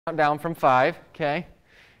Down from 5, okay?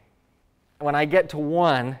 When I get to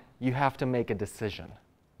 1, you have to make a decision.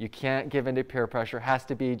 You can't give in to peer pressure. It has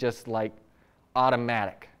to be just like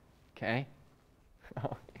automatic, okay?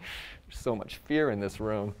 There's so much fear in this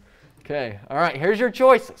room. Okay, all right, here's your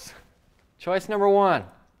choices. Choice number 1,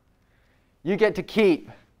 you get to keep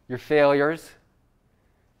your failures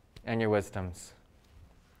and your wisdoms.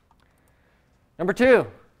 Number 2,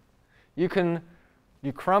 you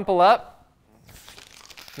crumple up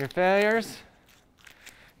your failures,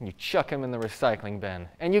 and you chuck them in the recycling bin,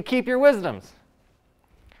 and you keep your wisdoms.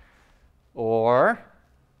 Or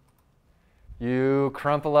you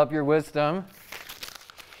crumple up your wisdom,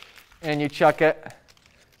 and you chuck it,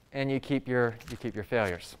 and you keep your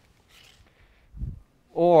failures.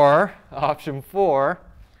 Or option 4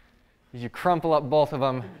 is you crumple up both of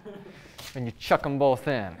them, and you chuck them both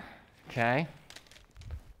in. Okay?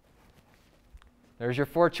 There's your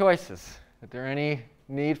 4 choices. Is there any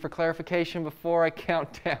need for clarification before I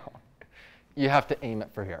count down? You have to aim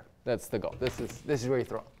it for here. That's the goal. This is where you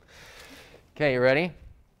throw it. Okay, you ready?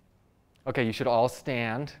 Okay, you should all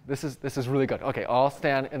stand. This is really good. Okay, all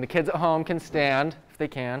stand, and the kids at home can stand if they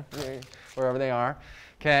can, wherever they are.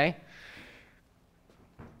 Okay.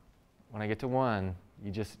 When I get to 1,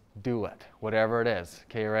 you just do it, whatever it is.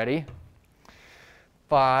 Okay, you ready?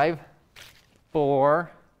 5,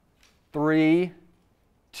 4, 3,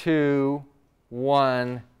 2,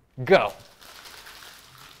 1, go.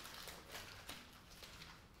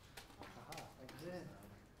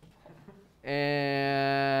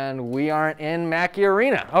 And we aren't in Mackey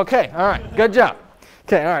Arena. Okay, all right, good job.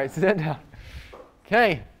 Okay, all right, sit down.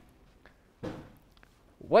 Okay.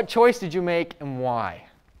 What choice did you make and why?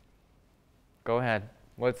 Go ahead.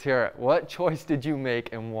 Let's hear it. What choice did you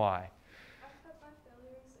make and why? I kept my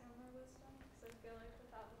failures and my wisdom because I feel like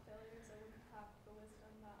without the failures I wouldn't have the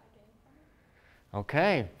wisdom that I gained from it.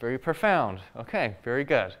 Okay, very profound. Okay, very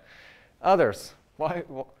good. Others,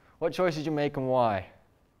 what choice did you make and why?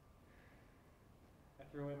 I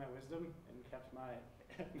threw away my wisdom and kept my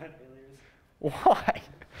failures. Why?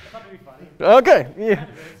 I thought it'd be funny. Okay, yeah.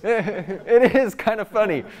 It is kind of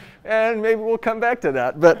funny, and maybe we'll come back to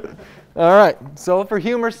that. But all right, so for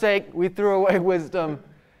humor's sake, we threw away wisdom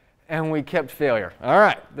and we kept failure. All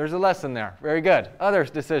right, there's a lesson there. Very good. Other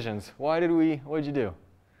decisions. What did you do? Threw away failures,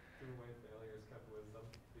 kept wisdom,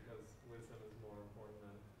 because wisdom is more important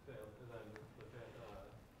than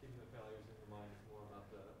keeping the failures in your mind is more about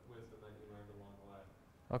the wisdom that you learned along the way.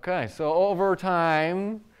 Okay, so over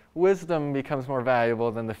time, wisdom becomes more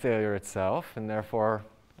valuable than the failure itself, and therefore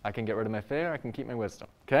I can get rid of my failure, I can keep my wisdom.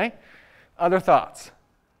 Okay? Other thoughts?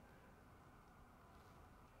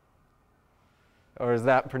 Or does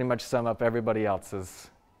that pretty much sum up everybody else's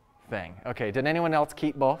thing? Okay, did anyone else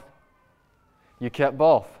keep both? You kept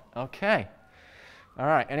both. Okay. All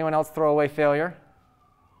right, anyone else throw away failure?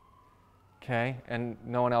 Okay, and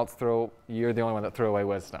no one else you're the only one that threw away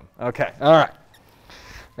wisdom. Okay, all right.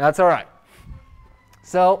 That's all right.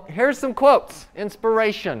 So here's some quotes,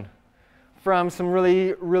 inspiration from some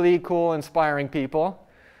really, really cool, inspiring people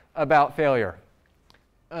about failure.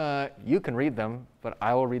 You can read them, but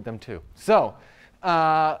I will read them too. So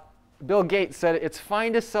Bill Gates said, "It's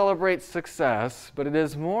fine to celebrate success, but it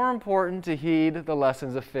is more important to heed the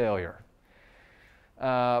lessons of failure."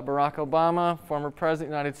 Barack Obama, former president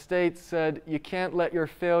of the United States, said, "You can't let your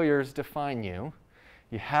failures define you.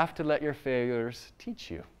 You have to let your failures teach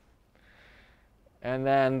you." And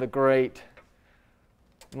then the great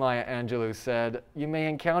Maya Angelou said, "You may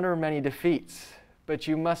encounter many defeats, but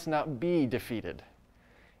you must not be defeated.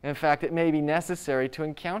 In fact, it may be necessary to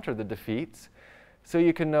encounter the defeats so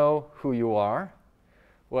you can know who you are,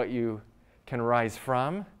 what you can rise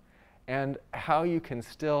from, and how you can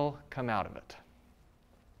still come out of it."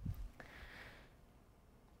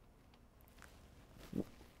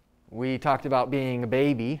 We talked about being a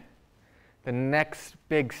baby. The next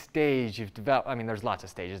big stage you've developed, I mean, there's lots of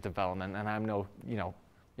stages of development, and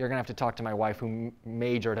you're going to have to talk to my wife who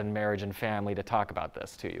majored in marriage and family to talk about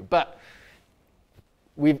this to you. But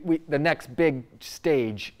the next big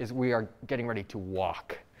stage is we are getting ready to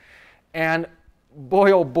walk. And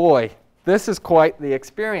boy, oh boy, this is quite the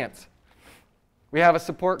experience. We have a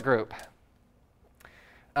support group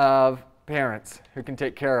of parents who can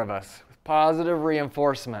take care of us with positive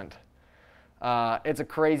reinforcement. It's a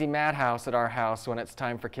crazy madhouse at our house when it's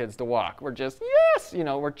time for kids to walk. We're just, yes,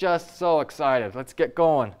 we're just so excited. Let's get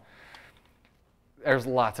going. There's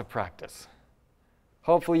lots of practice.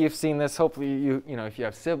 Hopefully you've seen this. Hopefully if you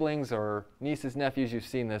have siblings or nieces, nephews, you've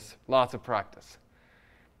seen this. Lots of practice.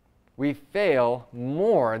 We fail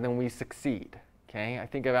more than we succeed. Okay? I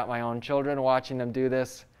think about my own children, watching them do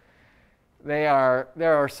this.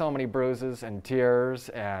 there are so many bruises and tears,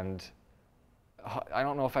 and I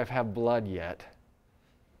don't know if I've had blood yet.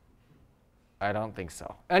 I don't think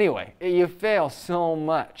so. Anyway, you fail so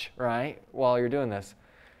much, right, while you're doing this,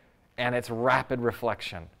 and it's rapid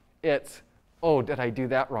reflection. It's, oh, did I do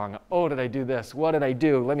that wrong? Oh, did I do this? What did I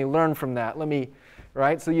do? Let me learn from that.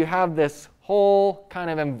 Right? So you have this whole kind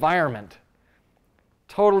of environment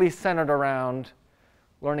totally centered around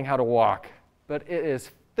learning how to walk, but it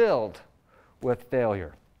is filled with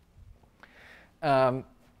failure.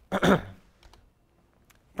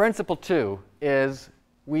 Principle 2 is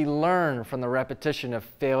we learn from the repetition of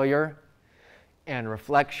failure and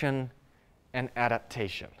reflection and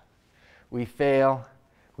adaptation. We fail,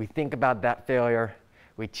 we think about that failure,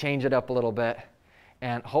 we change it up a little bit,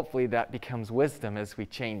 and hopefully that becomes wisdom as we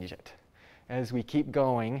change it. As we keep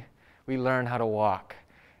going, we learn how to walk.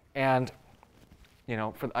 And, you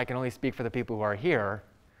know, I can only speak for the people who are here.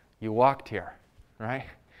 You walked here, right?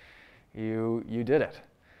 You did it.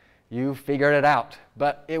 You figured it out,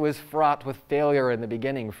 but it was fraught with failure in the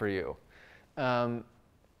beginning for you.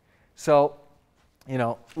 So, you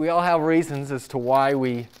know, we all have reasons as to why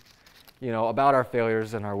we, you know, about our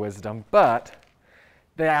failures and our wisdom, but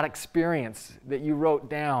that experience that you wrote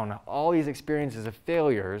down, all these experiences of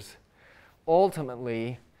failures,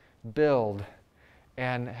 ultimately build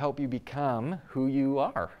and help you become who you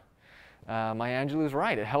are. Maya Angelou's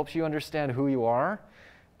right. It helps you understand who you are,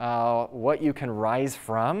 what you can rise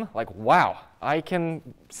from. Like, wow, I can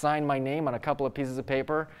sign my name on a couple of pieces of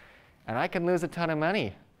paper, and I can lose a ton of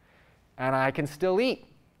money, and I can still eat.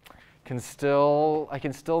 I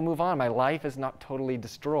can still move on. My life is not totally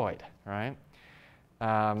destroyed, right?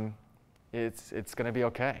 It's going to be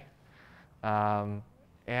okay.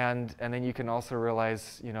 And then you can also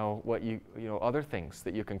realize, you know, other things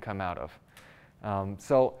that you can come out of.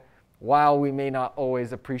 So while we may not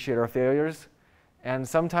always appreciate our failures, and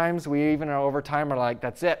sometimes we even over time are like,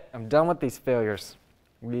 that's it, I'm done with these failures.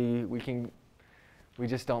 We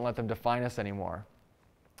just don't let them define us anymore.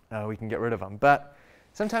 We can get rid of them. But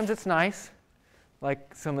sometimes it's nice,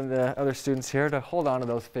 like some of the other students here, to hold on to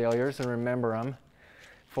those failures and remember them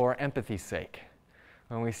for empathy's sake.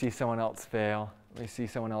 When we see someone else fail, we see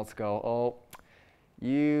someone else go, oh,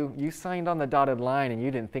 you signed on the dotted line and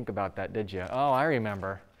you didn't think about that, did you? Oh, I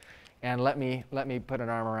remember. And let me put an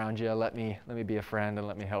arm around you. Let me be a friend and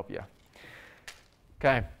let me help you.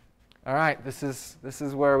 Okay. All right. This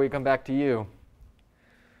is where we come back to you.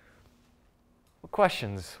 What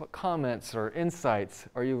questions, what comments or insights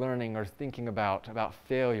are you learning or thinking about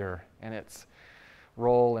failure and its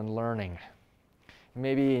role in learning?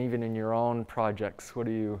 Maybe even in your own projects, what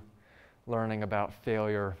are you learning about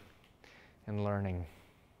failure and learning?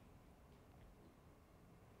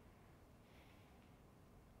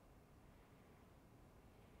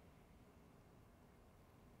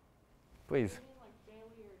 Please. Like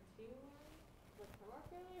failure to learn? Like from our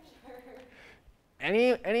failures?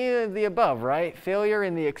 Any of the above, right? Failure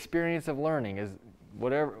in the experience of learning is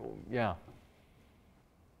whatever, yeah.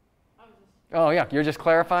 Oh, yeah, you're just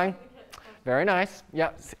clarifying? Very nice.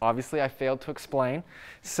 Yeah, obviously I failed to explain.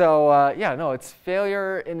 So, yeah, no, it's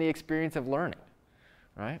failure in the experience of learning,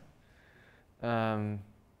 right? Yeah,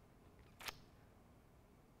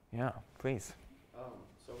 please.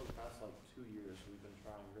 So over the past 2 years, we've been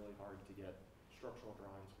trying really hard to get structural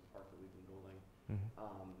drawings for the park that we've been building. Mm-hmm.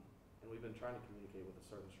 And we've been trying to communicate with a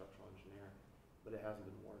certain structural engineer, but it hasn't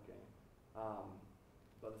been working.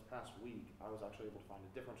 But this past week, I was actually able to find a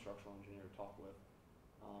different structural engineer to talk with.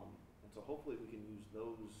 And so hopefully we can use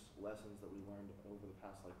those lessons that we learned over the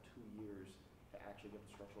past 2 years to actually get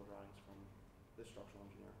the structural drawings from this structural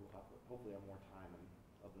engineer who will have hopefully have more time and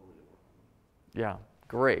ability to work on them. Yeah,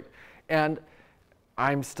 great. And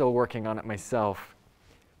I'm still working on it myself.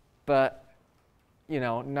 But, you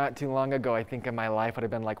know, not too long ago, I think in my life would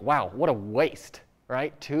have been like, wow, what a waste,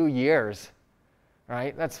 right? 2 years,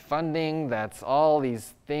 right? That's funding, that's all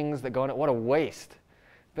these things that go into it. What a waste.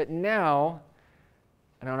 But now,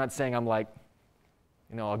 and I'm not saying I'm like,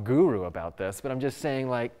 you know, a guru about this, but I'm just saying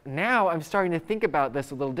now I'm starting to think about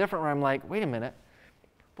this a little different where I'm like, wait a minute,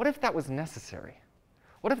 what if that was necessary?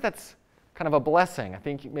 What if that's kind of a blessing? I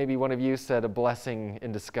think maybe one of you said a blessing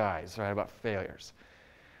in disguise, right, about failures.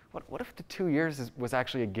 What if the 2 years was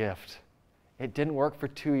actually a gift? It didn't work for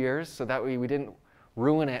 2 years, so that we didn't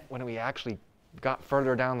ruin it when we actually got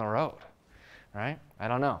further down the road, right? I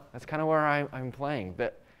don't know. That's kind of where I'm playing.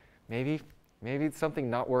 That maybe something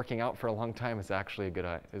not working out for a long time is actually a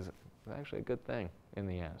good thing in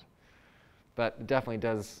the end. But it definitely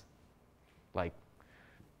does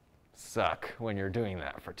suck when you're doing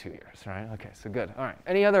that for 2 years, right? Okay, so good. All right.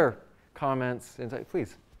 Any other comments, insight,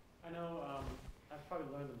 please? I know I've probably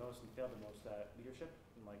learned the most and failed the most at leadership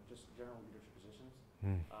and like just general leadership positions.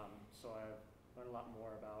 So I've learned a lot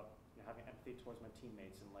more about having empathy towards my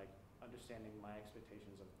teammates and like understanding my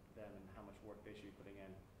expectations of them and how much work they should be putting in.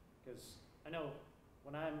 Because I know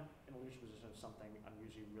when I'm in a leadership position of something, I'm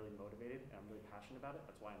usually really motivated and I'm really passionate about it.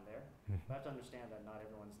 That's why I'm there. But I have to understand that not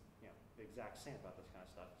everyone's the exact same about this kind of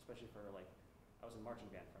stuff, especially for like I was in marching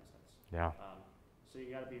band, for instance. Yeah. So you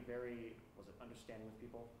got to be very understanding with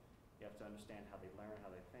people. You have to understand how they learn, how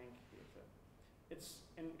they think. You have to,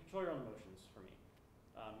 and control your own emotions for me.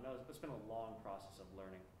 It's been a long process of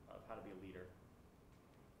learning of how to be a leader.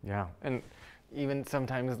 Yeah, and even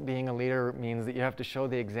sometimes being a leader means that you have to show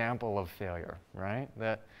the example of failure, right?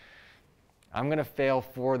 That I'm going to fail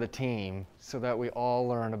for the team so that we all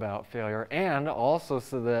learn about failure, and also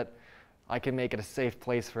so that I can make it a safe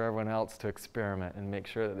place for everyone else to experiment and make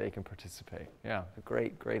sure that they can participate. Yeah,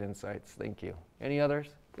 great, great insights. Thank you. Any others?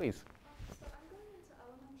 Please. So I'm going into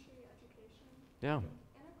elementary education. Yeah. In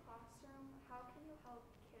a classroom, how can you help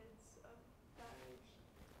kids of that age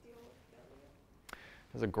deal with failure?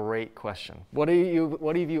 That's a great question. What have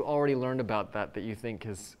you already learned about that you think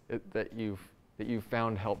that you've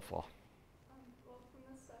found helpful? Well, from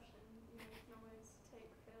this session, you can always take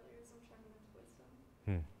failures and turn them into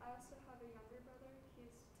wisdom. I also have a younger brother.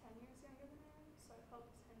 He's 10 years younger than I am, so I've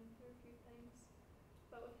helped him through a few things.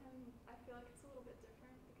 But with him, I feel like it's a little bit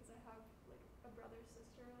different because I have like a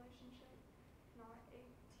brother-sister relationship, not a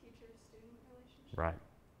teacher-student relationship. Right.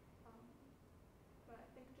 But I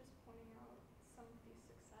think just pointing out some of the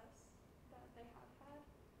success that they have had,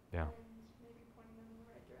 Yeah. and maybe pointing them in the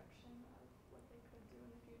right direction of what they could do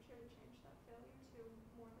in the future to change that failure to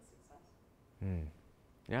more of a success.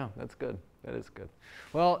 Yeah, that's good. That is good.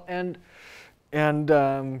 Well, and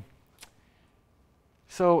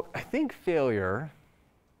so I think failure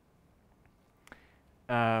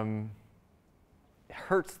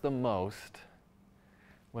hurts the most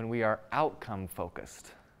when we are outcome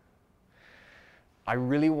focused. I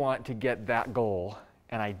really want to get that goal,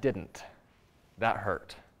 and I didn't. That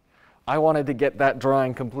hurt. I wanted to get that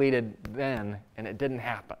drawing completed then, and it didn't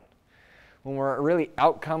happen. When we're really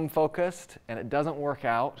outcome focused and it doesn't work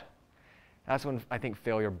out, that's when I think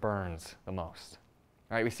failure burns the most.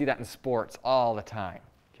 All right, we see that in sports all the time.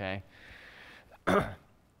 Okay.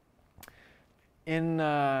 In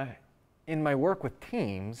my work with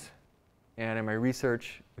teams and in my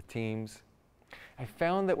research with teams, I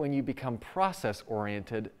found that when you become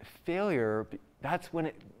process-oriented, failure, that's when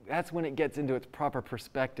it gets into its proper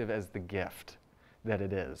perspective as the gift that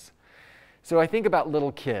it is. So I think about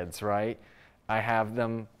little kids, right? I have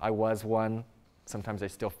them, I was one, sometimes I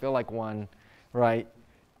still feel like one, right?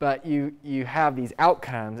 But you have these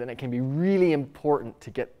outcomes, and it can be really important to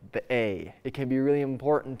get the A. It can be really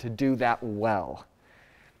important to do that well.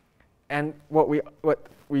 And what we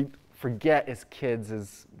forget as kids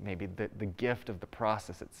is maybe the gift of the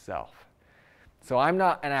process itself. So I'm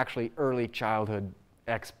not an actually early childhood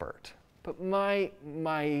expert, but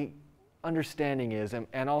my understanding is,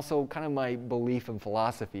 and also kind of my belief and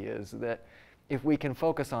philosophy is, that if we can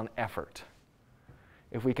focus on effort,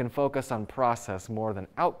 if we can focus on process more than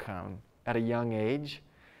outcome at a young age,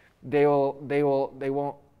 they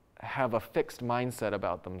won't have a fixed mindset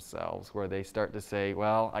about themselves where they start to say,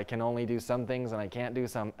 well, I can only do some things and I can't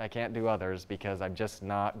do others because I'm just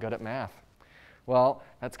not good at math. Well,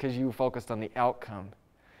 that's because you focused on the outcome.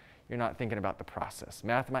 You're not thinking about the process.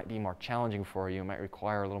 Math might be more challenging for you, might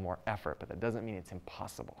require a little more effort, but that doesn't mean it's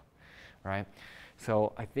impossible, right?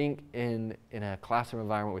 So I think in a classroom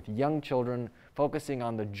environment with young children, focusing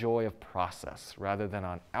on the joy of process rather than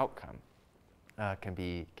on outcome can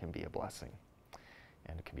be a blessing,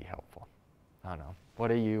 and it can be helpful. I don't know. What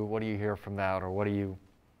do you hear from that, or what are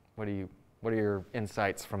your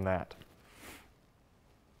insights from that?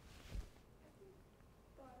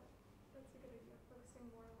 That's a good idea, focusing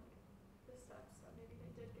more on like the steps that maybe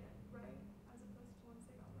they did get right as opposed to ones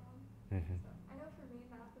they got wrong. Mm-hmm. So I know for me,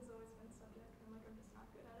 math has always been a subject, and like I'm just not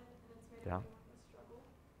good at it, and it's made Yeah. me more of a struggle.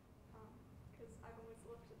 Because I've always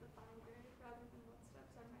looked at the final grade rather than what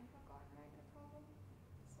steps I might have gotten right in a problem.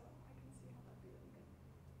 So I can see how that'd be really good.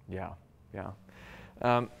 Yeah, yeah.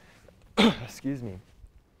 Excuse me.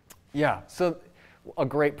 Yeah, so a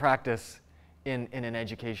great practice in an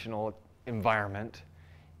educational environment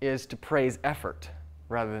is to praise effort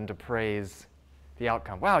rather than to praise the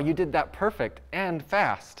outcome. Wow, you did that perfect and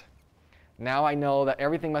fast. Now I know that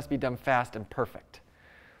everything must be done fast and perfect.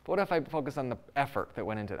 But what if I focus on the effort that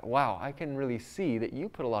went into that? Wow, I can really see that you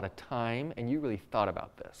put a lot of time and you really thought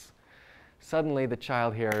about this. Suddenly the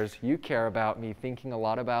child hears, you care about me thinking a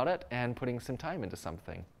lot about it and putting some time into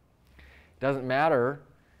something. It doesn't matter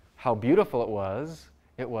how beautiful it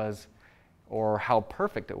was, or how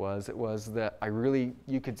perfect it was that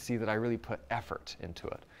you could see that I really put effort into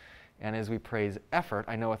it. And as we praise effort,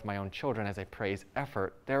 I know with my own children, as I praise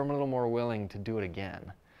effort, they're a little more willing to do it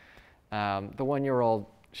again. The 1-year-old,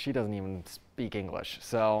 she doesn't even speak English.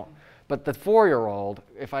 So, but the 4-year-old,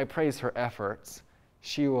 if I praise her efforts,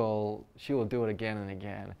 she will do it again and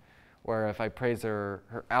again. Where if I praise her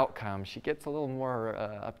outcome, she gets a little more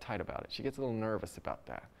uptight about it. She gets a little nervous about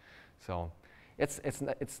that. So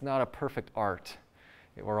it's not a perfect art.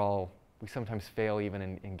 We sometimes fail even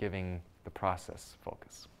in giving the process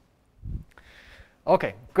focus.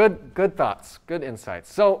 Okay, good thoughts, good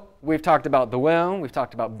insights. So we've talked about the womb, we've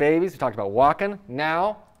talked about babies, we've talked about walking.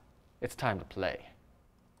 Now it's time to play.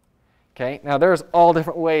 Okay, now there's all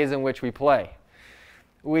different ways in which we play.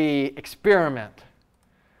 We experiment.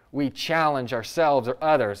 We challenge ourselves or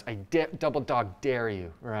others. I double dog dare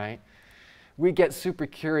you, right? We get super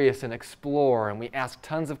curious and explore, and we ask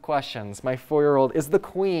tons of questions. My 4-year-old is the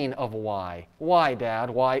queen of why. Why,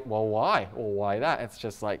 Dad? Why? Well, why? Well, why that? It's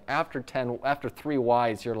just like after 3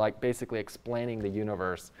 whys, you're like basically explaining the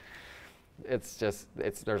universe. There's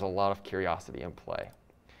a lot of curiosity in play.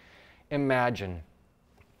 Imagine.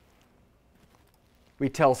 We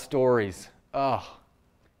tell stories. Oh,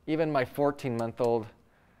 even my 14-month-old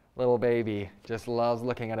little baby just loves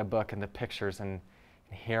looking at a book and the pictures and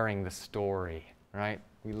hearing the story, right?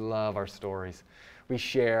 We love our stories. We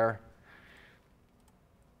share.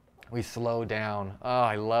 We slow down. Oh,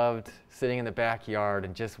 I loved sitting in the backyard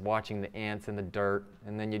and just watching the ants in the dirt,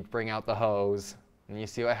 and then you'd bring out the hose and you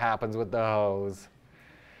see what happens with the hose,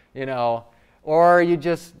 you know, or you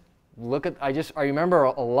just look at, I remember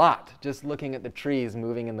a lot just looking at the trees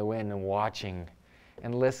moving in the wind and watching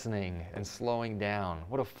and listening and slowing down.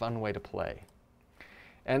 What a fun way to play.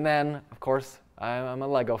 And then, of course, I'm a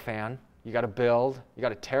Lego fan. You got to build, you got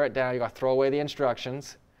to tear it down, you got to throw away the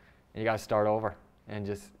instructions, and you got to start over and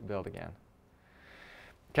just build again.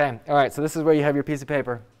 Okay, all right, so this is where you have your piece of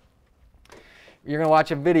paper. You're going to watch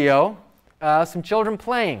a video, some children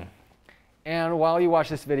playing. And while you watch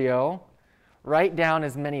this video, write down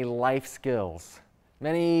as many life skills,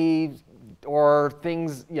 life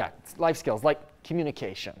skills like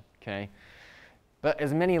communication, okay? But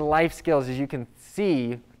as many life skills as you can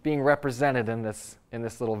see being represented in this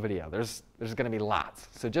little video. There's going to be lots.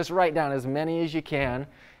 So just write down as many as you can,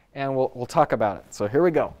 and we'll talk about it. So here we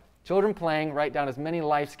go. Children playing, write down as many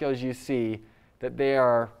life skills you see that they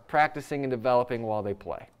are practicing and developing while they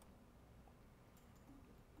play.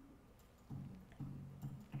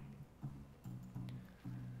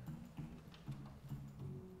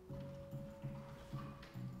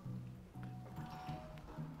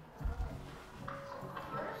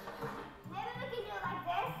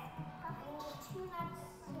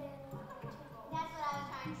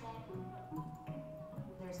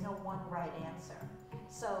 Right answer.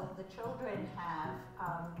 So the children have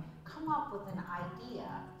come up with an idea,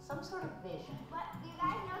 some sort of vision. What, do you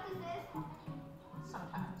guys notice this?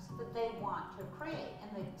 Sometimes, that they want to create,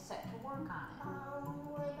 and they set to work on it.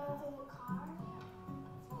 We're gonna hold a car.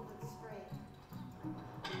 Hold it straight.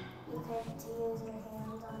 You get to use your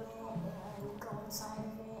hand on it and go inside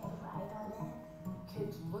of it and write on it.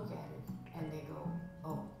 Kids look at it and they go,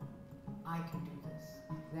 oh, I can do this.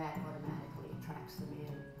 That automatically attracts them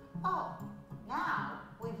in. Oh, now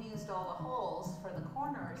we've used all the holes for the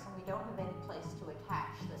corners and we don't have any place to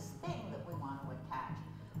attach this thing that we want to attach.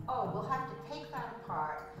 Oh, we'll have to take that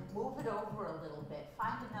apart, move it over a little bit,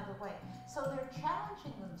 find another way. So they're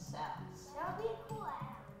challenging themselves. That would be cool.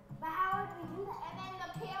 But how would we do that? And then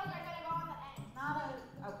the pails are going to go on the end. It's not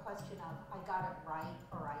a question of I got it right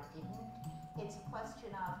or I didn't. It's a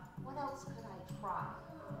question of what else could I try?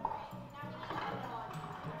 Right. Now we need to go on.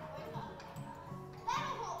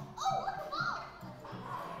 Oh, look, a ball!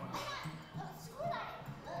 Screw that.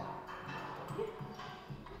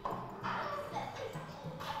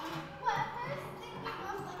 Well, at first thinking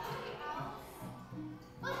of like something else,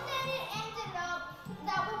 but then it ended up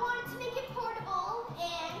that we wanted to make it portable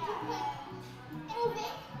and you could move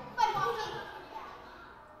it by walking.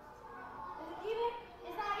 Is it even?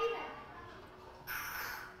 It's not even.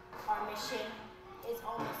 Our mission is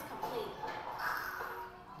almost complete.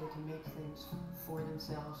 They can make things for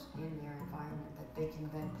themselves in their environment that they can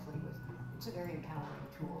then play with. It's a very empowering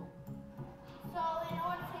tool. So in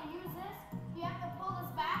order to use this, you have to pull this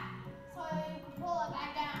back so you can pull it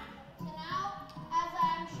back down. So now, as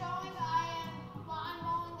I'm showing, I'm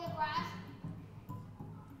mowing the grass.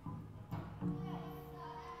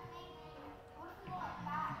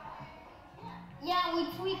 Yeah, we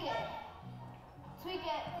tweak it. Tweak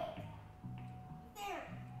it. There.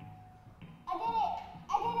 I did it.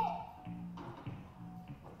 I did it.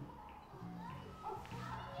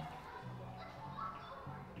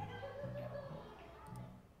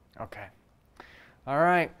 Okay. All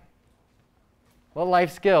right. Well,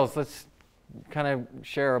 life skills. Let's kind of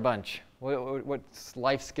share a bunch. What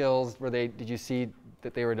life skills did you see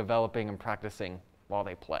that they were developing and practicing while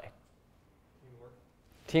they play? Teamwork.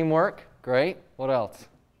 Teamwork. Great. What else?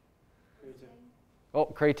 Creativity. Oh,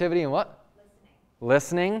 creativity and what?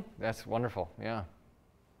 Listening. Listening. That's wonderful. Yeah.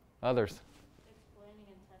 Others. Explaining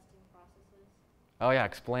and testing processes. Oh, yeah.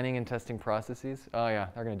 Explaining and testing processes. Oh, yeah.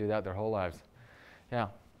 They're going to do that their whole lives. Yeah.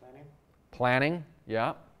 Planning. Planning.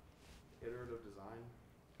 Yeah. Iterative design.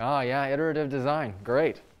 Oh, yeah. Iterative design.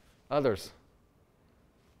 Great. Others.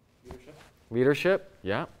 Leadership. Leadership.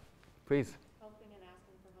 Yeah. Please. Helping and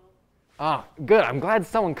asking for help. Ah, good. I'm glad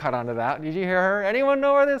someone caught on to that. Did you hear her? Anyone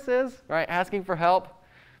know where this is? Right, asking for help.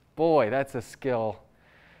 Boy, that's a skill.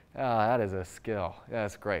 Ah, that is a skill.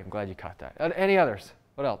 That's great. I'm glad you caught that. Any others?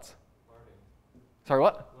 What else? Learning. Sorry,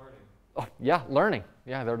 what? Learning. Oh, yeah, learning.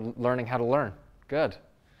 Yeah, they're learning how to learn. Good.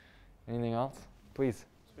 Anything else? Please.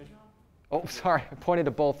 Spatial. Oh, sorry. I pointed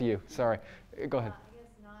to both of you. Sorry. Go ahead. I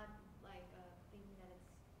guess not like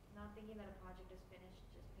thinking that a project is finished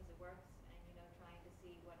just because it works, and trying to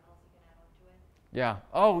see what else you can add onto it. Yeah.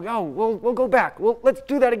 Oh, no. We'll go back. Let's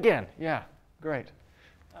do that again. Yeah. Great.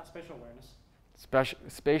 Spatial awareness.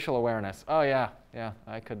 Spatial awareness. Oh, yeah. Yeah.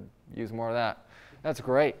 I could use more of that. That's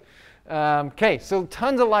great. Okay. So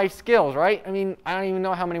tons of life skills, right? I mean, I don't even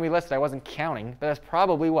know how many we listed. I wasn't counting, but that's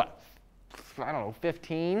probably what? I don't know,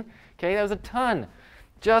 15. Okay. That was a ton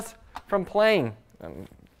just from playing.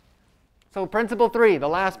 So principle 3, the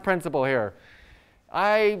last principle here.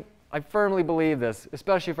 I firmly believe this,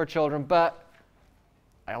 especially for children, but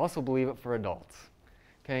I also believe it for adults.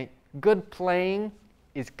 Okay? Good playing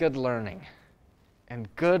is good learning.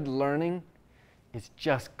 And good learning is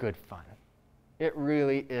just good fun. It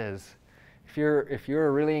really is. If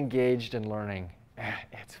you're really engaged in learning,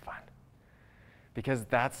 it's fun. Because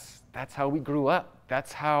that's how we grew up.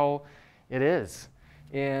 That's how it is.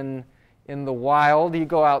 In the wild, you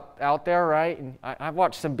go out there, right? And I've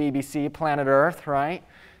watched some BBC, Planet Earth, right?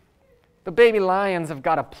 The baby lions have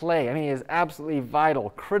got to play. I mean, it is absolutely vital,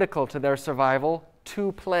 critical to their survival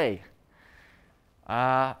to play.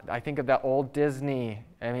 I think of that old Disney,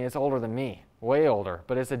 I mean, it's older than me, way older,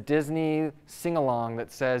 but it's a Disney sing-along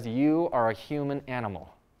that says, "You are a human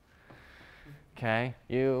animal." Okay?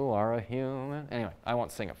 You are a human. Anyway, I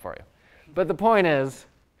won't sing it for you. But the point is,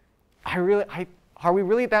 are we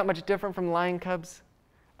really that much different from lion cubs?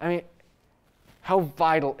 I mean, how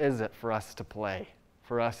vital is it for us to play,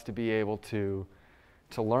 for us to be able to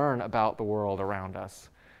learn about the world around us?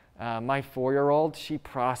 My 4-year-old, she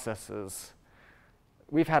processes.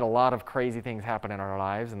 We've had a lot of crazy things happen in our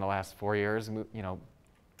lives in the last 4 years,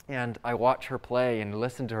 and I watch her play and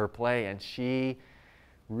listen to her play, and she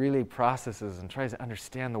really processes and tries to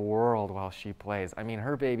understand the world while she plays. I mean,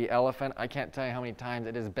 her baby elephant, I can't tell you how many times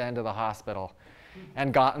it has been to the hospital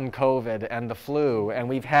and gotten COVID and the flu, and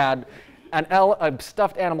we've had a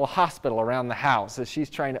stuffed animal hospital around the house as she's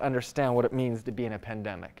trying to understand what it means to be in a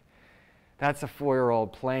pandemic. That's a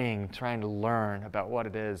 4-year-old playing, trying to learn about what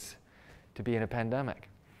it is to be in a pandemic.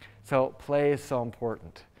 So play is so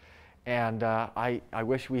important. And I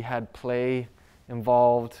wish we had play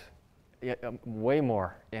involved way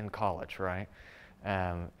more in college, right?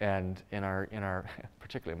 And in our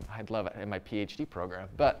particularly, I'd love it in my PhD program.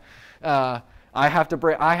 But I have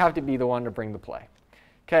to be the one to bring the play.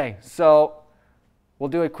 Okay, so we'll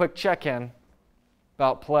do a quick check-in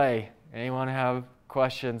about play. Anyone have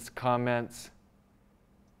questions, comments,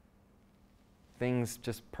 things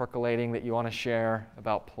just percolating that you want to share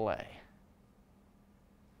about play?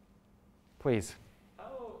 Please.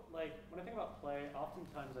 When I think about play,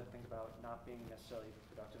 oftentimes I think about not being necessarily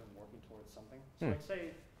productive and working towards something. So like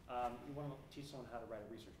say you want to teach someone how to write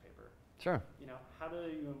a research paper. Sure. How do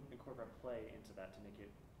you incorporate play into that to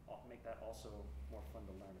make that also more fun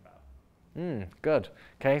to learn about? Good.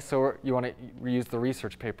 Okay, so you want to reuse the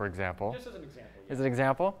research paper example. Just as an example. Yeah. As an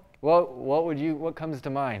example? What comes to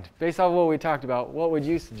mind? Based on what we talked about, what would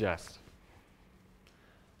you suggest?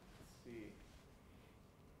 Let's see.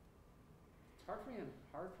 It's hard for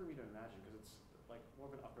me to imagine because it's like more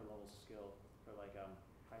of an upper level skill for like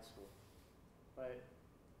high school. But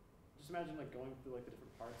just imagine like going through like the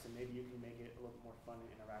different parts and maybe you can make it a little bit more fun and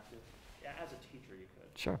interactive. Yeah, as a teacher you could.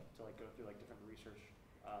 Sure. To like go through like different research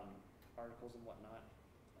articles and whatnot.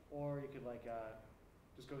 Or you could like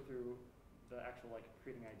just go through the actual like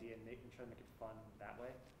creating idea and try to make it fun that way.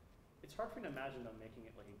 It's hard for me to imagine though making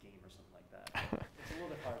it like a game or something like that. It's a little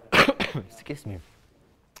bit hard to Excuse me.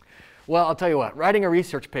 Well, I'll tell you what, writing a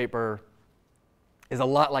research paper is a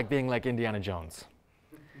lot like being like Indiana Jones.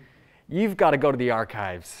 You've got to go to the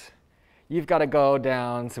archives. you've got to go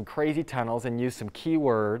down some crazy tunnels and use some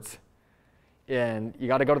keywords, and you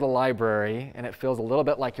got to go to the library, and it feels a little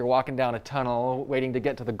bit like you're walking down a tunnel waiting to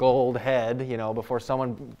get to the gold head, you know, before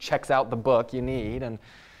someone checks out the book you need, and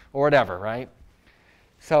or whatever, right?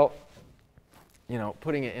 So, you know,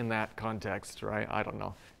 putting it in that context, right? I don't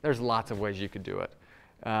know. There's lots of ways you could do it.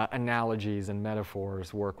 Analogies and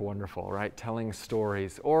metaphors work wonderful, right? Telling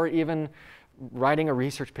stories, or even writing a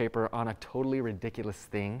research paper on a totally ridiculous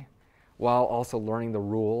thing while also learning the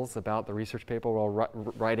rules about the research paper while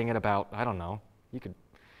writing it about, I don't know,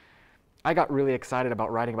 I got really excited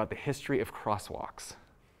about writing about the history of crosswalks.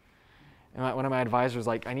 And one of my advisors was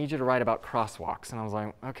like, I need you to write about crosswalks. And I was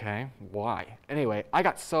like, okay, why? Anyway, I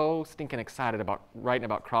got so stinking excited about writing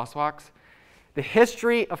about crosswalks. The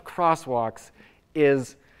history of crosswalks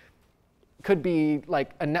could be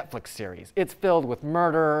like a Netflix series. It's filled with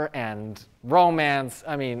murder and romance.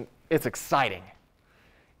 I mean, it's exciting.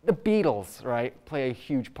 The Beatles, right, play a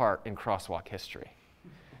huge part in crosswalk history.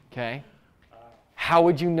 Okay? How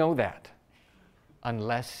would you know that?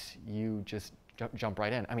 Unless you just jump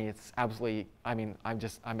right in. I mean, it's absolutely, I mean,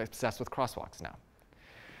 I'm obsessed with crosswalks now.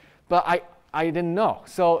 But I didn't know.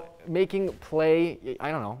 So making play, I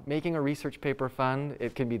don't know, making a research paper fun.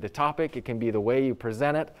 It can be the topic, it can be the way you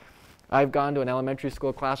present it. I've gone to an elementary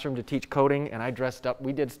school classroom to teach coding, and I dressed up,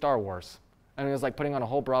 we did Star Wars. I mean, it was like putting on a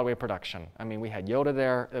whole Broadway production. I mean, we had Yoda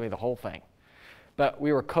there, I mean, the whole thing. But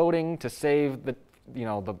we were coding to save the, you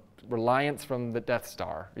know, the Reliance from the Death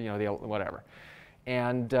Star, you know, the whatever.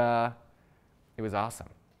 And it was awesome,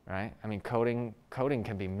 right? I mean, coding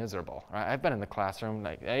can be miserable, right? I've been in the classroom,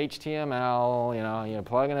 like HTML, you know,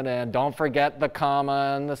 plugging it in. Don't forget the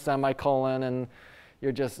comma and the semicolon, and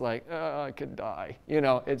you're just like, oh, I could die. You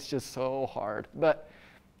know, it's just so hard. But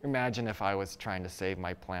imagine if I was trying to save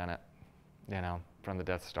my planet, you know, from the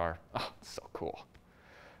Death Star. Oh, it's so cool.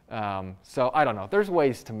 So I don't know. There's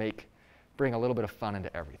ways to bring a little bit of fun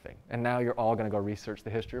into everything. And now you're all going to go research the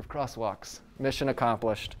history of crosswalks. Mission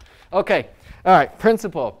accomplished. Okay. All right.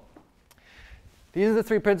 Principle. These are the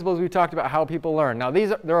 3 principles we talked about how people learn. Now,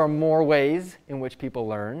 there are more ways in which people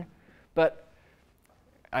learn. But,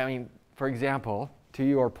 I mean, for example, to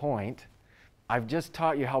your point, I've just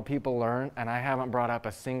taught you how people learn, and I haven't brought up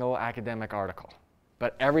a single academic article.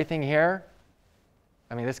 But everything here,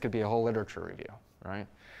 I mean, this could be a whole literature review, right?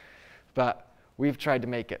 But we've tried to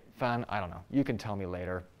make it fun. I don't know. You can tell me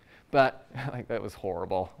later. But like that was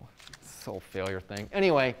horrible. Soul failure thing.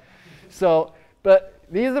 Anyway, but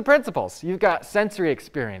these are the principles. You've got sensory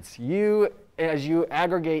experience. As you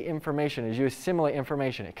aggregate information, as you assimilate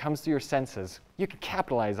information, it comes through your senses. You can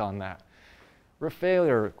capitalize on that.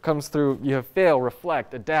 Failure comes through, you have fail,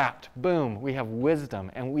 reflect, adapt, boom, we have wisdom,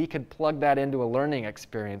 and we could plug that into a learning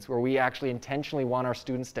experience where we actually intentionally want our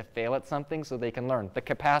students to fail at something so they can learn. The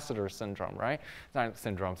capacitor syndrome, right? Not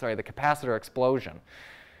syndrome, sorry, the capacitor explosion.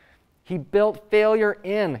 He built failure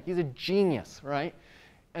in. He's a genius, right?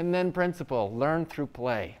 And then principle, learn through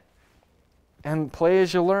play. And play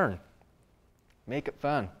as you learn. Make it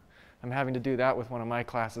fun. I'm having to do that with one of my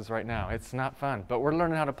classes right now. It's not fun, but we're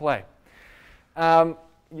learning how to play.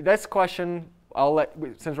 This question,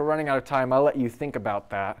 since we're running out of time, I'll let you think about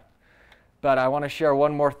that. But I want to share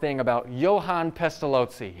one more thing about Johann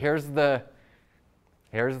Pestalozzi.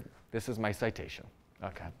 This is my citation.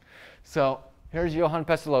 Okay. So here's Johann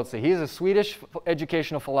Pestalozzi. He's a Swedish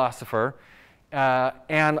educational philosopher,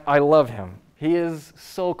 and I love him. He is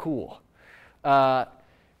so cool. And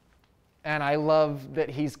I love that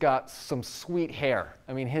he's got some sweet hair.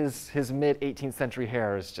 I mean, his mid-18th century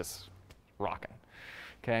hair is just rocking.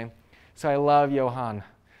 Okay, so I love Johann.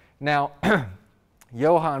 Now,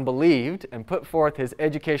 Johann believed and put forth his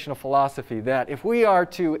educational philosophy that if we are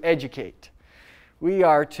to educate, we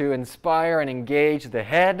are to inspire and engage the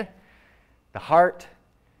head, the heart,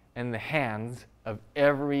 and the hands of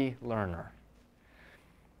every learner.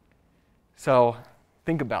 So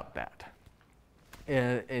think about that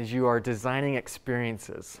as you are designing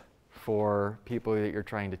experiences for people that you're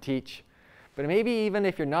trying to teach. But maybe even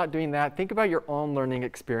if you're not doing that, think about your own learning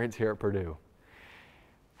experience here at Purdue.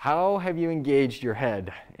 How have you engaged your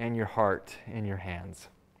head and your heart and your hands?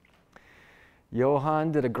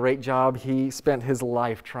 Johann did a great job. He spent his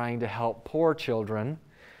life trying to help poor children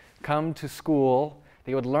come to school.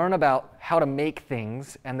 They would learn about how to make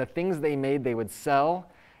things, and the things they made they would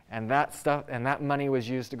sell, and that money was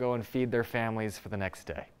used to go and feed their families for the next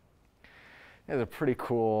day. It was a pretty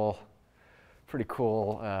cool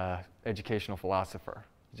educational philosopher.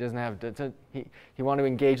 He doesn't have he wanted to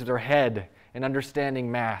engage their head in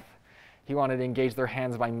understanding math. He wanted to engage their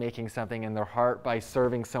hands by making something, and their heart by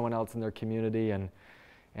serving someone else in their community. And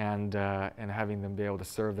and having them be able to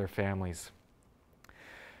serve their families.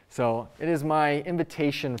 So it is my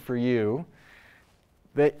invitation for you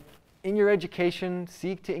that in your education,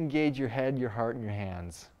 seek to engage your head, your heart, and your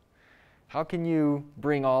hands. How can you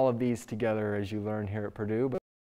bring all of these together as you learn here at Purdue? But